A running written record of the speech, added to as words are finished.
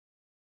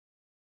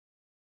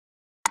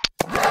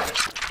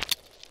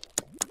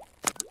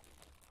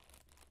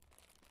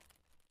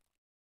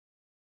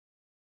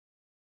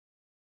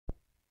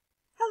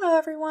Hello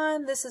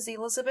everyone, this is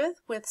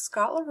Elizabeth with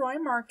Scott Leroy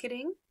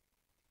Marketing.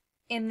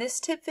 In this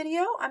tip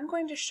video, I'm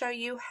going to show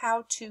you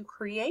how to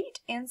create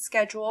and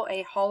schedule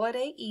a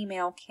holiday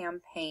email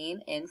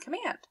campaign in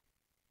Command.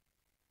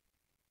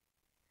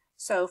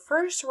 So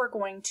first we're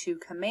going to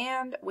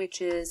Command,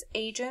 which is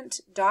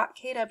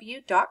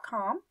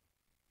agent.kw.com.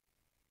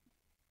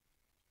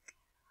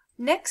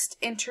 Next,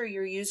 enter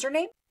your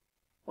username,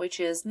 which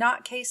is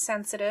not case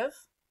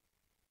sensitive.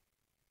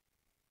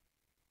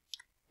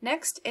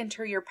 Next,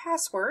 enter your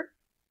password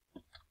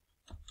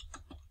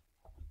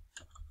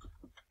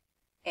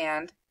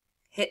and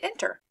hit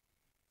enter.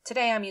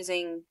 Today I'm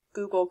using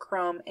Google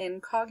Chrome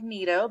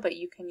Incognito, but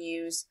you can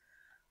use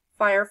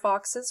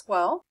Firefox as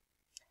well.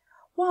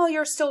 While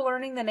you're still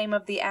learning the name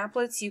of the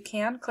applets, you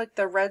can click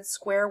the red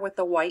square with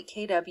the white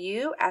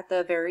KW at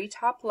the very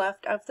top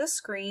left of the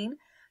screen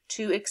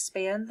to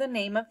expand the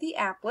name of the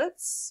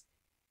applets.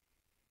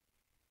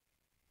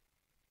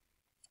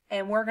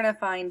 And we're going to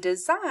find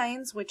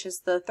Designs, which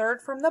is the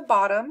third from the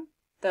bottom,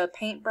 the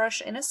paintbrush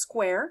in a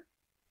square,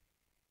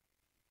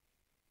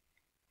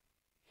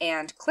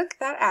 and click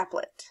that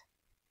applet.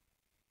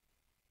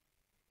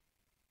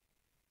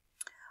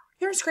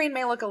 Your screen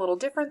may look a little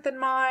different than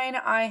mine.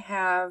 I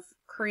have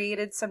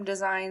created some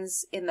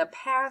designs in the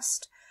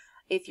past.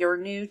 If you're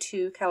new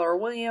to Keller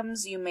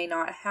Williams, you may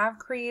not have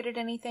created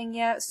anything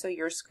yet, so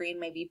your screen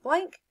may be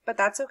blank, but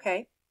that's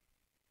okay.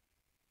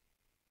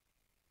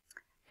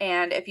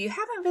 And if you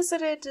haven't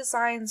visited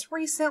Designs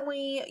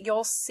recently,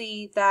 you'll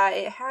see that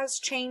it has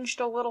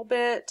changed a little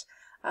bit.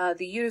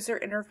 The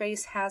user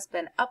interface has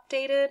been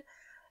updated.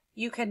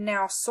 You can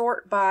now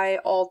sort by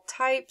all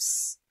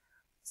types,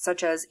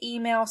 such as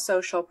email,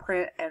 social,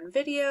 print, and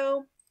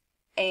video,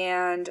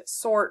 and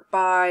sort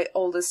by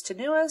oldest to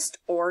newest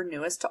or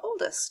newest to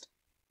oldest.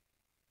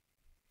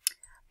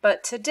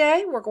 But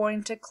today we're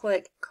going to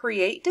click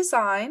Create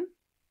Design,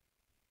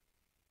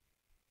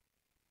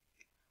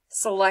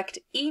 select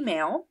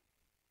Email,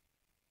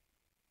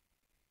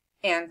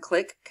 and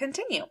click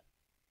Continue.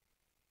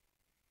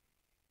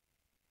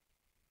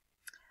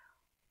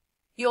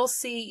 You'll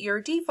see you're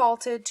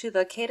defaulted to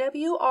the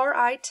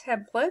KWRI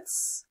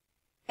templates,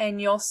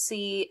 and you'll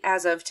see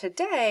as of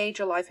today,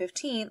 July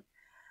 15th,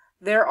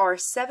 there are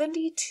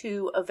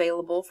 72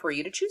 available for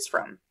you to choose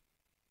from.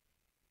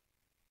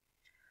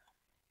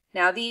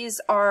 Now these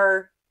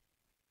are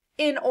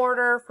in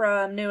order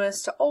from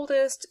newest to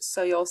oldest,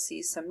 so you'll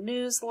see some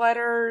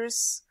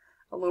newsletters,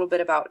 a little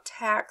bit about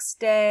tax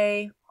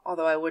day,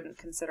 although I wouldn't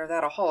consider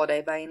that a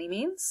holiday by any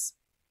means.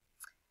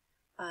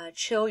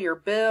 Chill your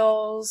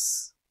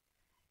bills.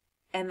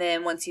 And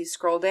then once you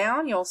scroll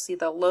down, you'll see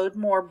the Load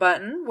More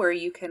button where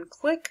you can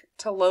click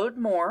to load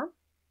more.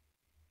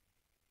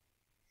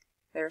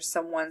 There's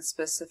some ones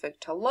specific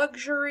to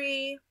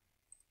luxury.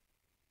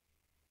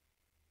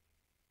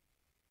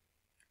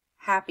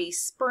 Happy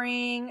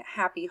spring,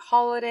 happy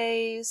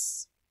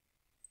holidays.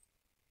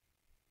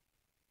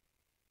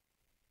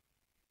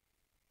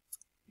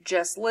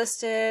 Just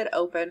listed,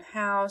 open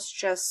house,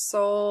 just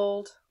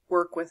sold,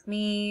 work with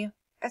me,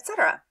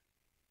 etc.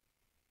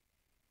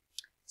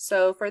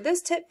 So for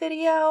this tip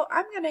video,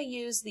 I'm going to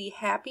use the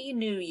Happy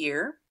New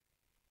Year.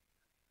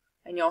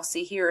 And you'll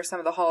see here are some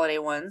of the holiday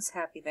ones.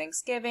 Happy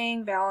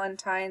Thanksgiving,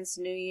 Valentine's,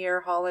 New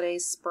Year,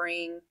 holidays,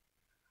 spring.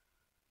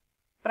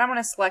 But I'm going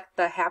to select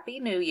the Happy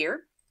New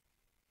Year.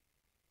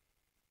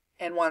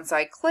 And once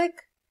I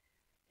click,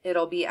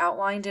 it'll be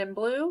outlined in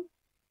blue.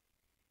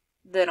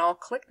 Then I'll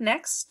click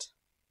Next.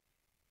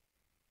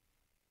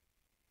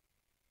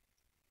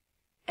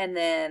 And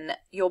then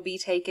you'll be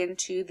taken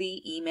to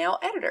the email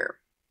editor.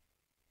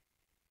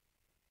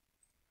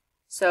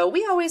 So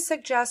we always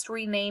suggest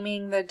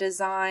renaming the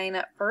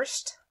design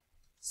first.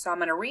 So I'm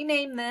going to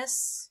rename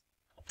this.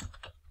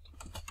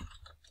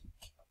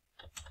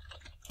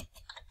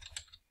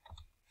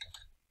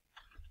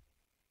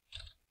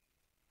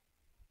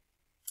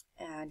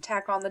 And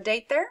tack on the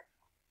date there.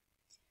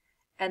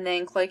 And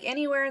then click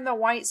anywhere in the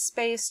white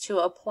space to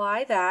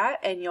apply that,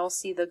 and you'll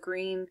see the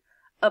green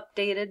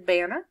updated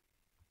banner.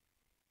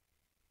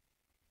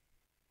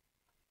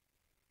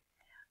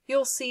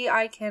 You'll see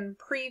I can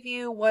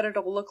preview what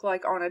it'll look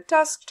like on a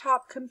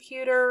desktop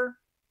computer,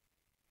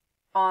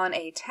 on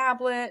a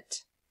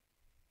tablet,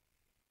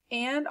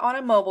 and on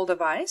a mobile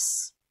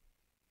device.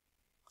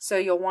 So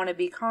you'll want to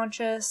be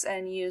conscious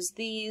and use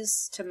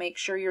these to make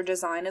sure your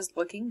design is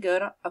looking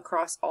good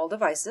across all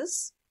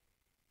devices.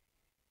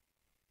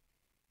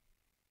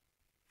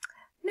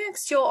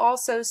 Next, you'll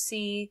also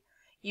see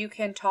you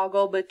can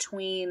toggle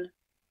between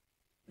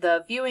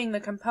the viewing the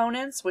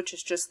components, which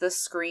is just this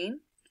screen,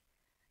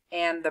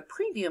 and the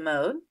preview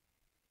mode.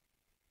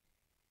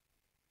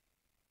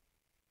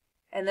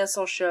 And this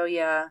will show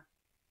you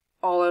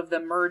all of the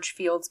merge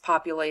fields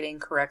populating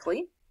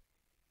correctly.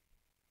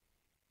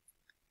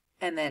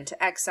 And then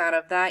to X out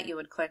of that, you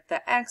would click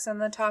the X in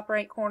the top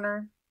right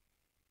corner.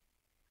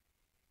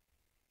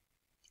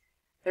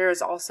 There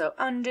is also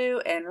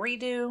undo and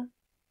redo.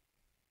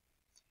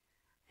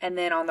 And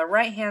then on the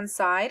right hand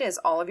side is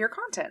all of your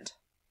content.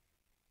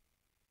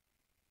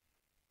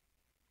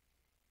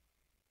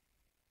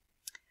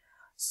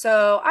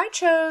 So I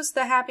chose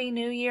the Happy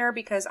New Year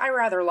because I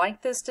rather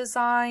like this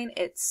design.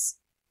 It's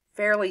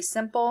fairly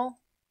simple.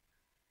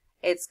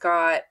 It's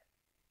got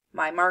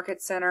my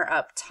market center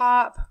up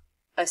top,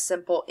 a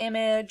simple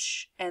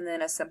image, and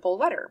then a simple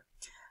letter.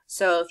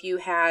 So if you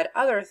had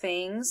other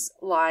things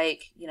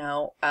like,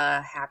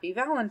 Happy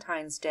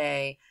Valentine's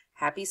Day,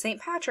 Happy St.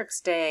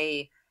 Patrick's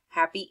Day,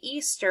 Happy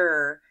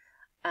Easter,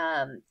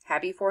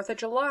 Happy 4th of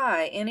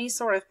July, any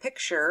sort of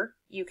picture,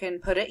 you can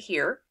put it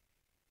here.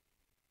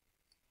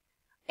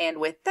 And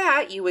with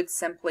that, you would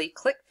simply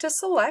click to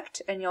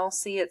select, and you'll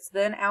see it's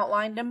then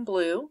outlined in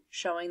blue,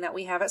 showing that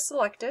we have it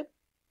selected.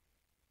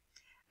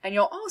 And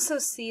you'll also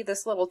see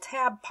this little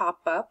tab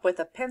pop up with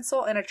a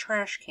pencil and a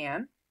trash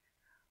can.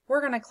 We're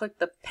going to click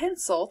the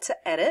pencil to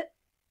edit,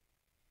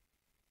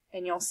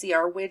 and you'll see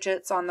our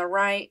widgets on the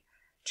right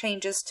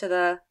changes to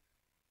the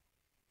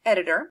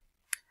editor.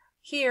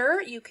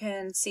 Here you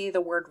can see the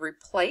word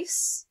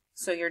replace,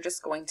 so you're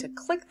just going to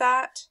click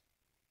that,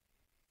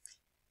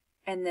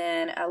 and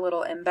then a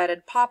little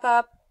embedded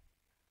pop-up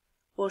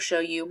will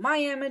show you My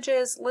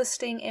Images,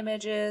 Listing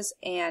Images,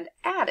 and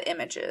Add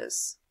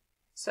Images.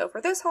 So for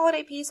this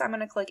holiday piece, I'm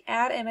going to click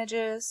Add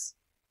Images,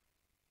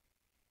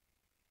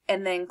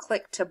 and then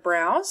click to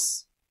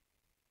Browse.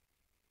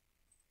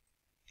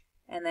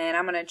 And then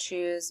I'm going to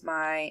choose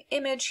my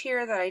image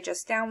here that I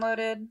just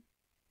downloaded.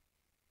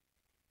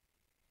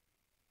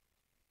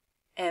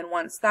 And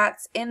once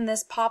that's in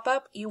this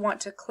pop-up, you want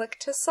to click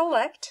to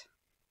select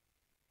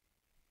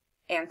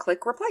and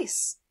click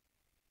Replace.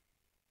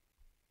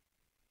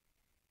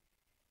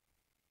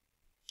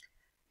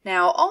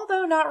 Now,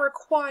 although not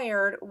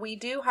required, we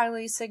do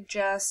highly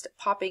suggest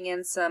popping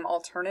in some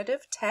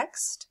alternative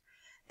text.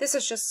 This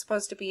is just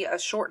supposed to be a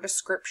short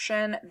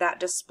description that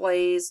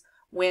displays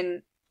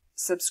when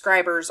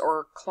subscribers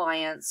or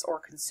clients or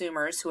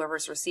consumers,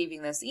 whoever's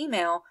receiving this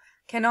email,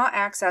 cannot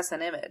access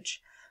an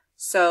image.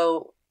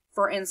 So,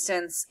 for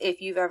instance,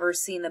 if you've ever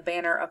seen the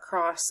banner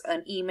across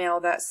an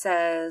email that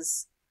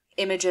says,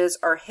 "Images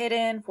are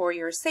hidden for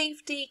your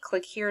safety,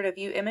 click here to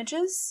view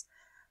images,"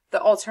 the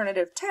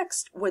alternative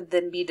text would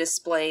then be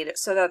displayed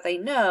so that they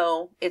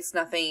know it's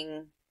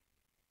nothing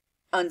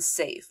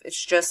unsafe.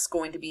 It's just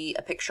going to be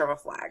a picture of a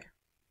flag.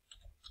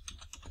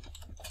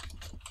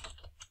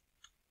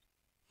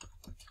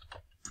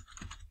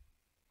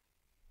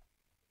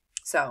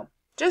 So,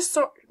 just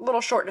a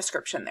little short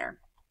description there.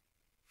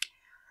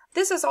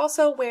 This is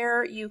also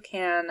where you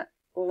can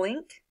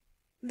link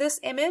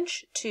this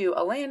image to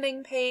a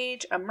landing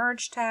page, a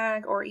merge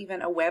tag, or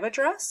even a web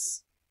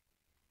address.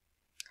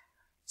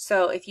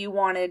 So if you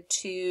wanted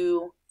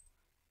to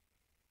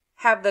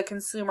have the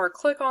consumer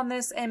click on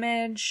this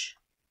image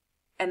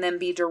and then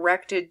be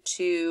directed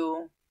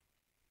to,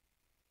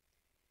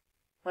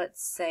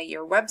 let's say,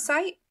 your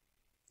website,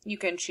 you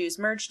can choose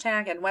merge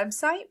tag and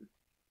website,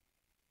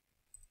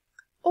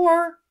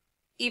 or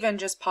even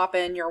just pop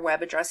in your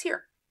web address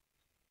here.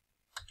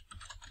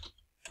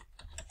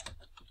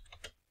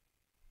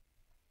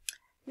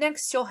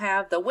 Next, you'll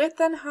have the width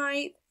and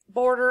height,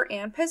 border,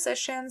 and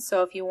position.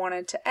 So if you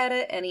wanted to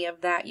edit any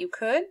of that, you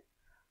could.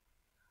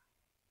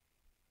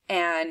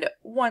 And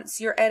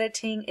once your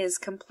editing is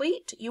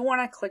complete, you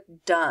want to click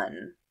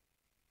Done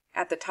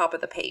at the top of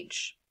the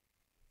page.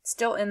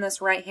 Still in this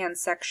right-hand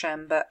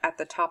section, but at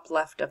the top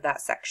left of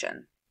that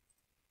section.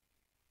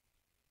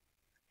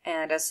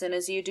 And as soon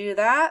as you do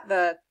that,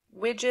 the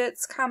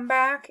widgets come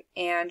back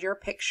and your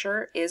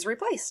picture is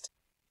replaced.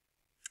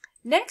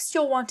 Next,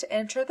 you'll want to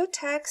enter the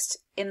text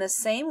in the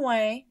same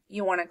way.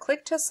 You want to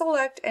click to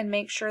select and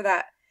make sure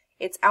that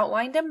it's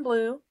outlined in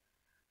blue.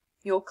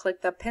 You'll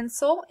click the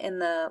pencil in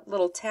the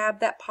little tab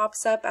that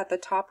pops up at the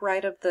top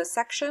right of the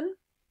section.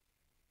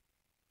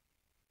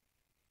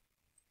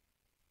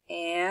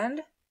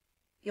 And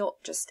you'll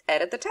just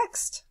edit the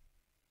text.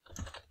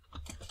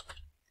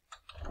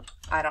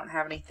 I don't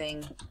have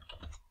anything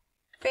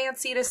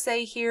fancy to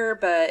say here,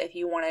 but if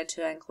you wanted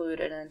to include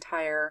an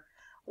entire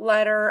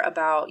letter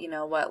about,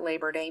 what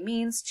Labor Day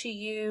means to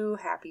you,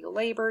 Happy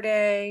Labor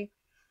Day.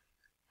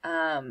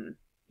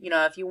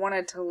 If you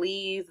wanted to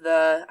leave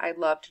I'd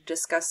love to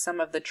discuss some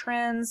of the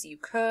trends, you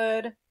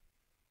could.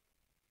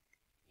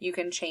 You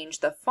can change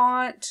the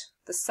font,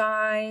 the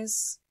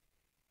size,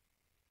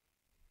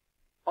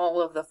 all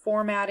of the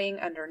formatting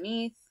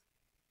underneath.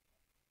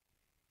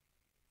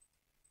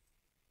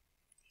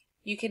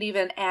 You could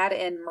even add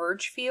in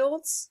merge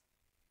fields.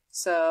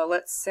 So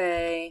let's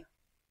say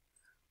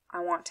I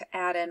want to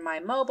add in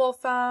my mobile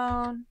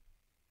phone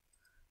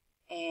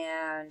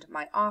and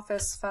my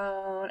office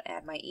phone,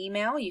 add my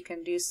email. You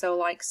can do so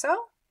like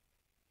so.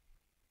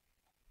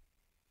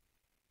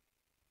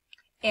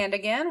 And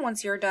again,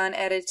 once you're done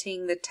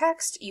editing the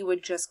text, you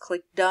would just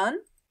click Done.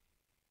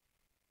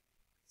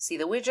 See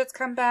the widgets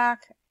come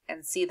back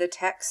and see the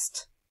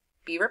text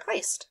be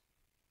replaced.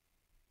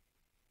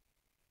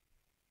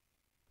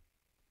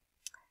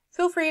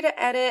 Feel free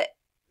to edit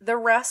the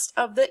rest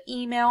of the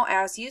email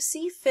as you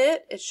see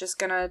fit. It's just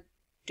going to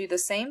do the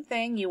same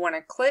thing. You want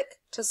to click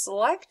to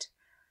select,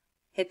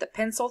 hit the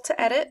pencil to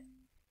edit.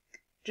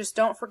 Just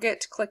don't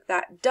forget to click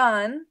that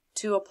Done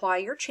to apply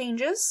your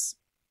changes.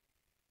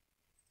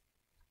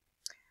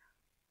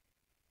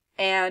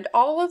 And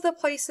all of the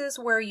places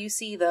where you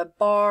see the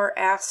bar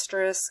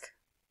asterisk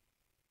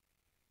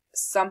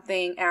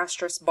something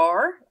asterisk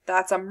bar,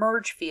 that's a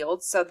merge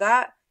field. So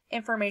that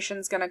information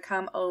is going to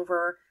come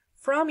over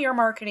from your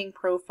marketing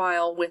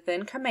profile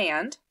within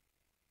Command.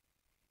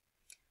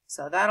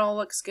 So that all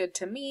looks good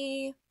to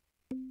me.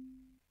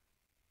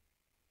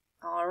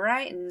 All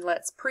right, and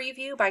let's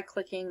preview by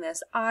clicking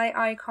this eye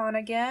icon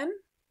again.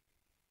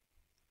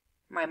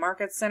 My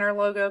Market Center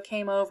logo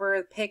came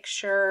over,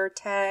 picture,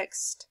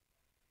 text.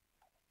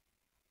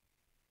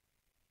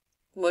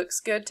 Looks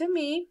good to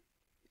me.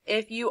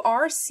 If you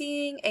are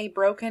seeing a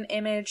broken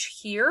image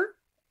here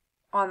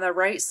on the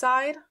right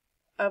side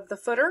of the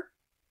footer,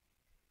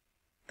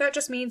 that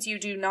just means you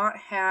do not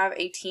have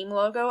a team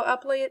logo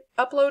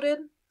uploaded.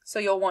 So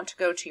you'll want to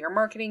go to your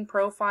marketing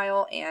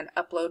profile and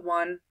upload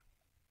one.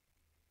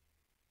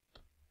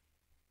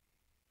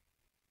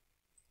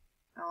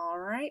 All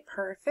right,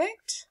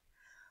 perfect.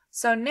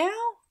 So now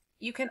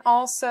you can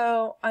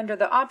also, under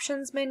the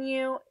options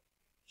menu,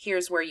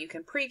 here's where you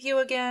can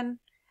preview again.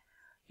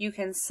 You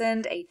can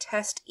send a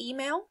test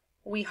email.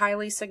 We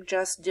highly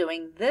suggest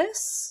doing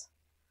this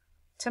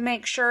to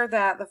make sure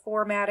that the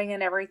formatting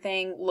and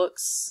everything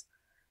looks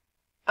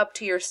up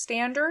to your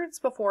standards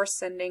before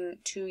sending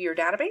to your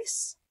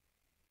database.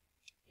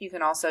 You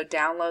can also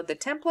download the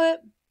template.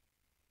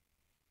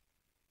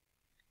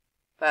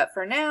 But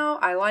for now,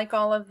 I like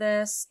all of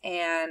this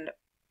and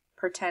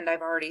pretend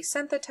I've already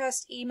sent the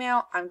test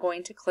email. I'm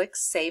going to click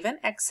Save and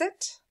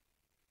Exit.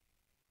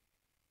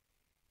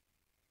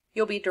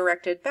 You'll be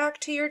directed back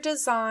to your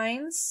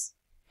designs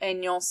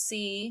and you'll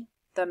see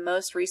the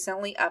most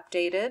recently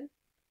updated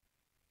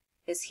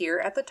is here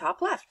at the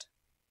top left.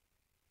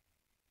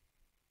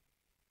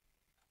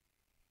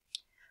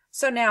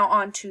 So now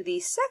on to the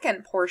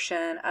second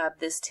portion of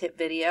this tip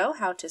video,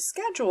 how to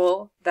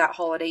schedule that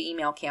holiday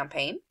email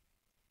campaign.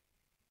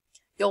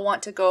 You'll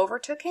want to go over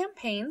to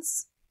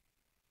Campaigns.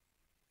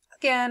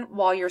 Again,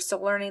 while you're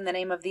still learning the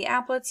name of the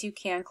applets, you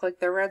can click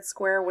the red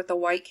square with the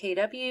white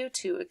KW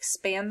to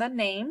expand the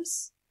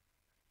names.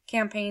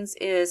 Campaigns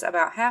is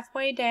about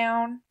halfway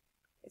down.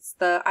 It's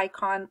the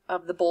icon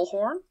of the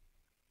bullhorn.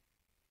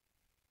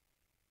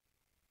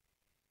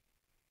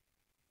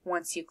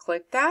 Once you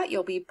click that,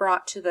 you'll be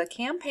brought to the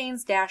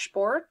Campaigns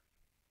dashboard.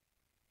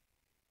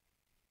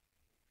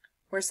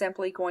 We're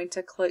simply going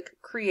to click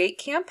Create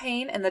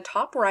Campaign in the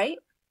top right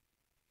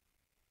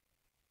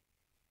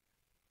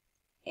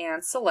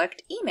and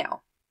select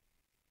Email.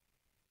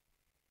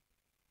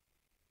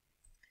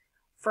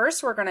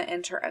 First, we're going to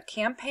enter a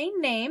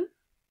campaign name.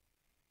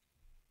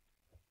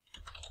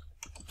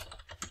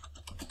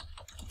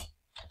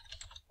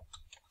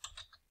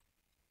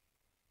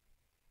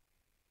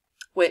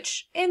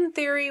 Which in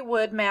theory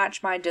would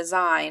match my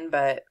design,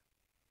 but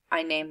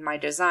I named my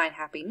design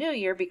Happy New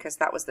Year because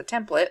that was the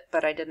template,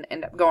 but I didn't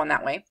end up going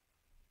that way.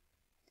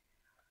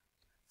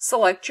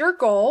 Select your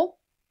goal.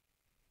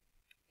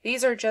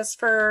 These are just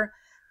for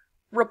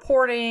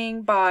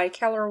reporting by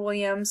Keller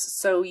Williams,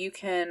 so you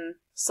can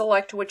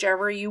select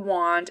whichever you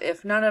want.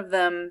 If none of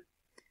them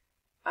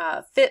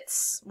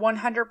fits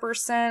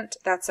 100%,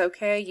 that's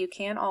okay. You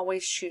can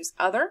always choose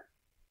other.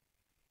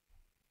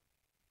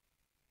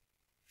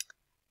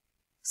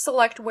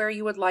 Select where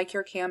you would like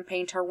your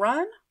campaign to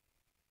run.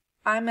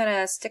 I'm going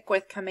to stick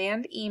with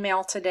Command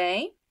Email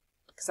today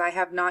because I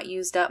have not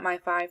used up my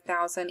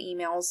 5,000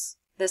 emails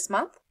this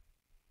month.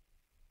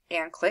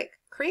 And click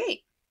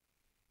Create.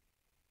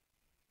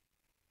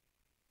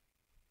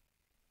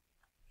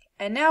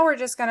 And now we're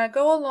just going to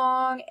go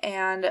along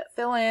and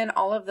fill in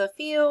all of the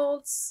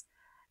fields,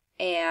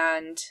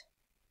 and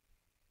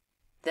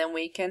then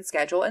we can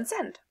schedule and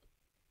send.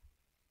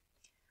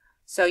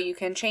 So you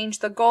can change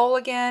the goal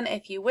again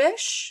if you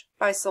wish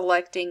by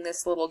selecting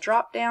this little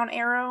drop down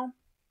arrow.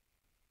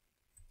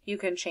 You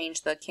can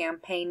change the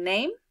campaign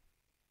name.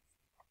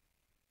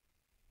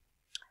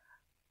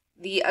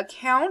 The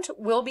account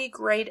will be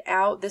grayed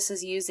out. This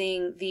is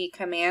using the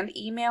command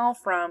email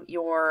from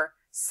your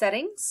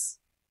settings.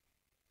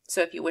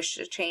 So if you wish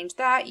to change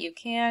that, you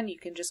can. You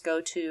can just go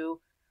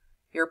to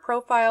your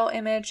profile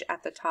image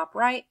at the top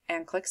right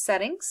and click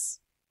Settings.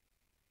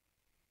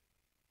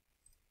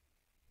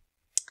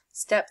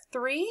 Step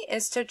 3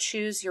 is to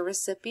choose your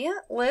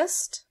recipient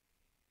list.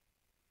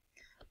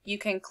 You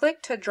can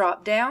click to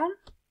drop down.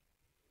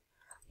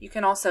 You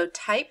can also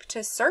type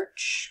to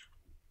search.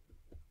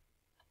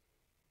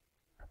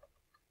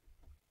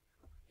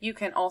 You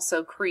can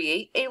also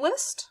create a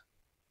list.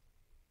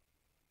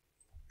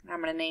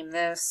 I'm going to name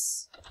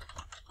this,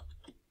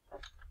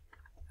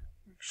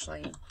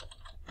 actually,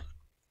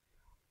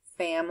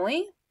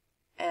 Family,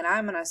 and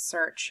I'm going to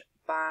search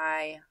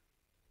by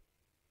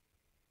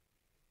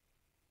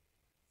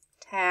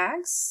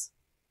tags.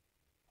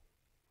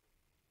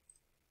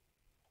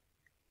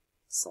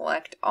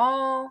 Select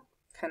all,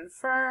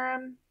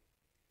 confirm,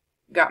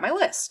 got my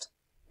list.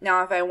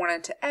 Now if I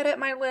wanted to edit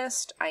my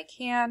list, I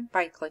can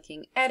by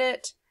clicking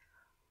Edit,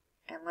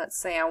 and let's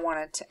say I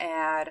wanted to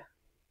add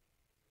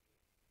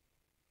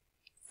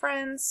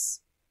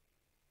friends.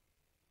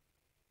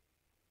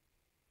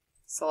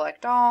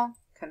 Select all,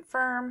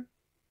 confirm.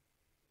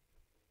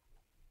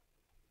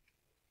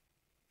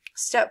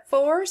 Step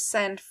 4,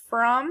 send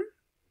from.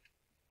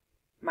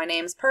 My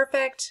name's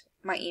perfect.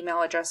 My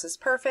email address is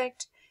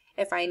perfect.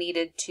 If I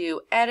needed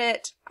to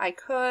edit, I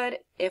could.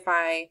 If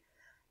I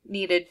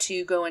needed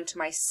to go into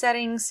my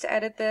settings to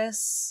edit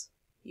this,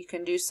 you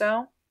can do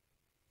so.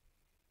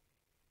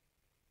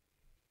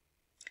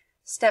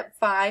 Step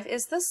 5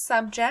 is the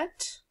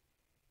subject.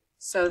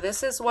 So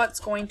this is what's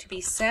going to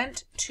be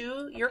sent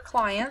to your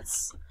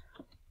clients.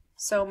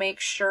 So make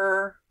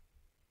sure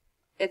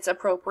it's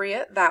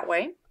appropriate that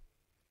way.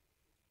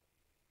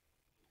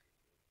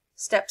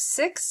 Step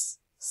 6,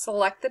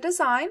 select the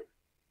design.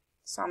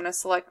 So I'm going to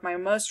select my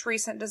most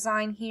recent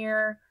design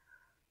here.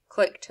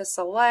 Click to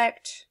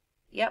select.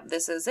 Yep,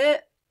 this is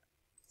it.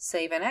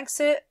 Save and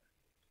exit.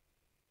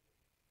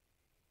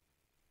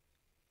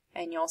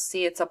 And you'll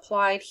see it's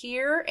applied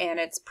here and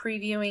it's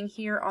previewing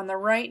here on the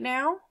right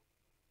now.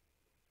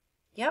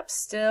 Yep,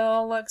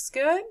 still looks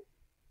good.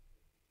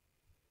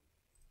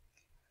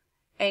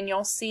 And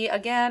you'll see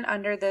again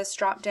under this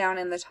drop down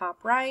in the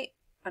top right,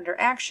 under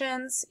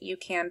actions, you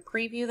can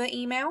preview the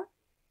email.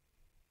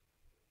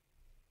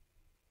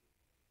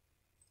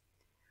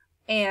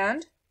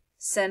 And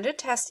send a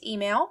test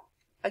email.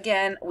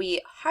 Again,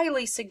 we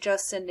highly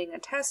suggest sending a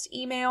test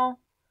email.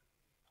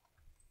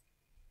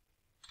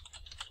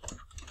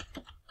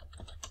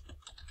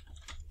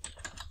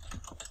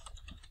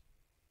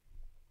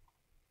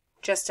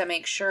 Just to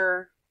make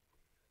sure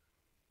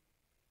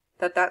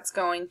that that's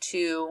going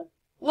to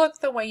look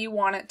the way you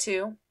want it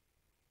to.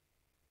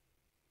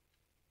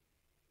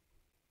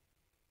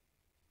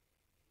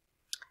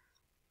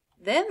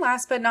 Then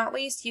last but not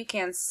least, you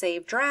can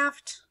save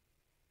draft,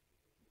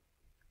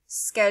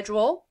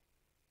 schedule,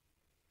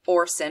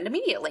 or send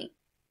immediately.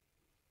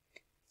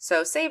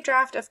 So save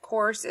draft, of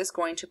course, is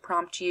going to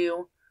prompt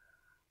you,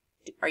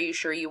 are you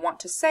sure you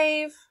want to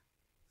save?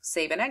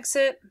 Save and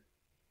exit.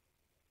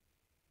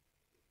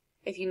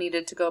 If you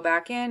needed to go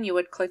back in, you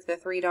would click the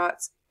 3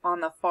 dots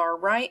on the far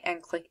right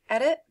and click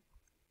edit.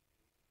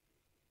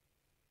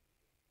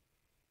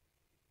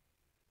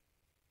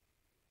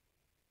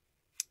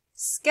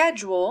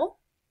 Schedule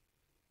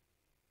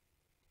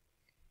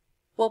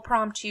will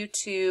prompt you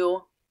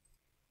to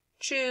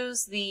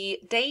choose the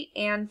date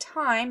and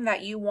time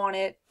that you want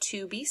it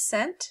to be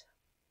sent.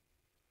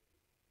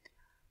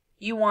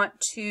 You want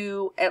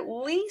to at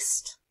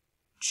least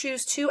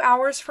choose 2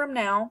 hours from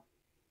now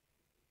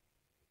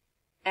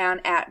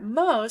and at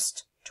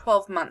most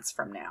 12 months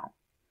from now.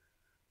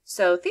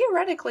 So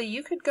theoretically,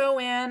 you could go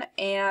in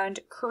and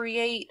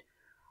create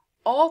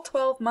all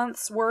 12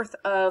 months worth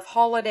of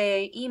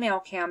holiday email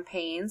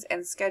campaigns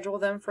and schedule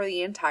them for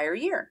the entire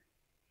year.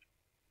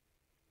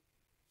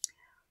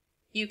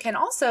 You can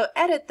also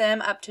edit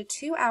them up to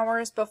 2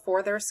 hours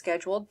before their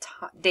scheduled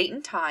date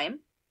and time.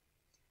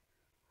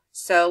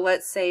 So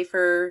let's say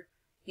for,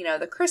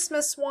 the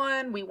Christmas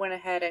one, we went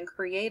ahead and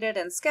created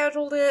and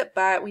scheduled it,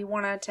 but we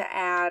wanted to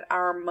add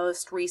our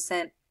most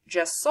recent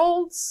just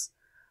solds.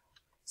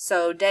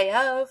 So day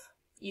of,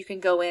 you can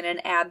go in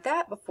and add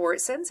that before it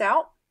sends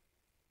out.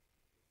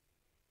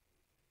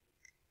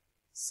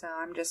 So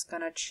I'm just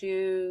going to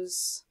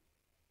choose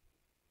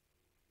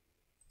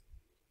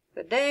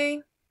the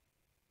day.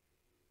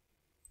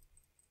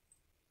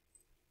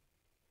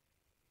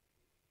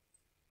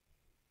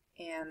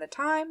 And the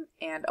time,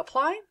 and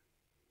apply.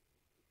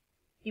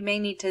 You may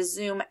need to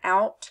zoom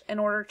out in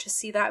order to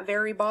see that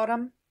very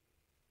bottom.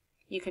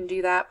 You can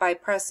do that by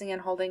pressing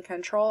and holding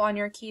Control on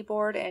your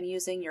keyboard and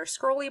using your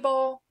scrolly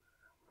ball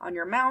on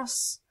your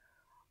mouse,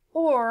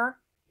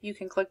 or you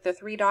can click the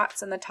 3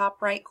 dots in the top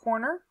right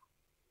corner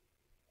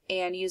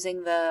and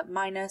using the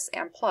minus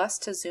and plus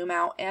to zoom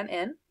out and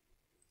in.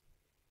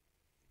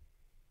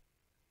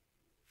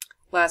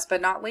 Last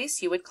but not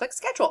least, you would click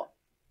Schedule.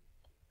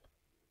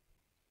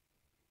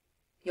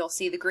 You'll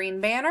see the green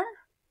banner.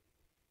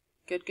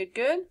 Good, good,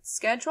 good.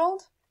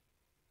 Scheduled.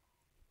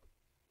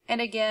 And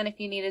again, if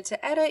you needed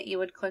to edit, you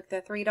would click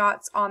the 3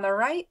 dots on the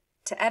right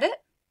to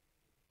edit.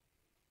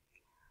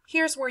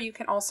 Here's where you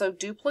can also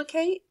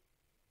duplicate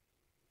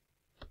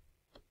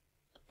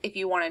if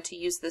you wanted to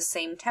use the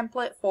same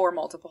template for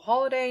multiple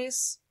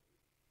holidays.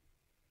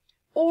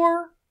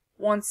 Or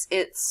once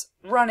it's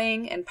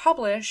running and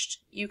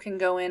published, you can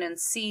go in and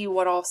see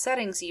what all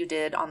settings you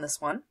did on this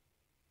one.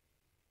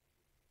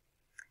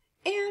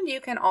 And you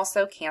can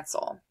also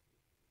cancel.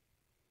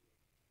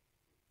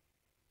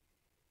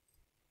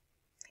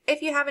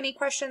 If you have any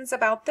questions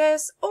about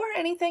this or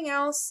anything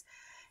else,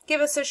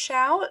 give us a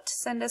shout,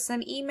 send us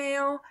an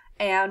email,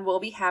 and we'll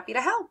be happy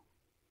to help.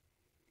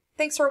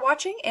 Thanks for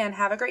watching and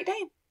have a great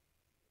day.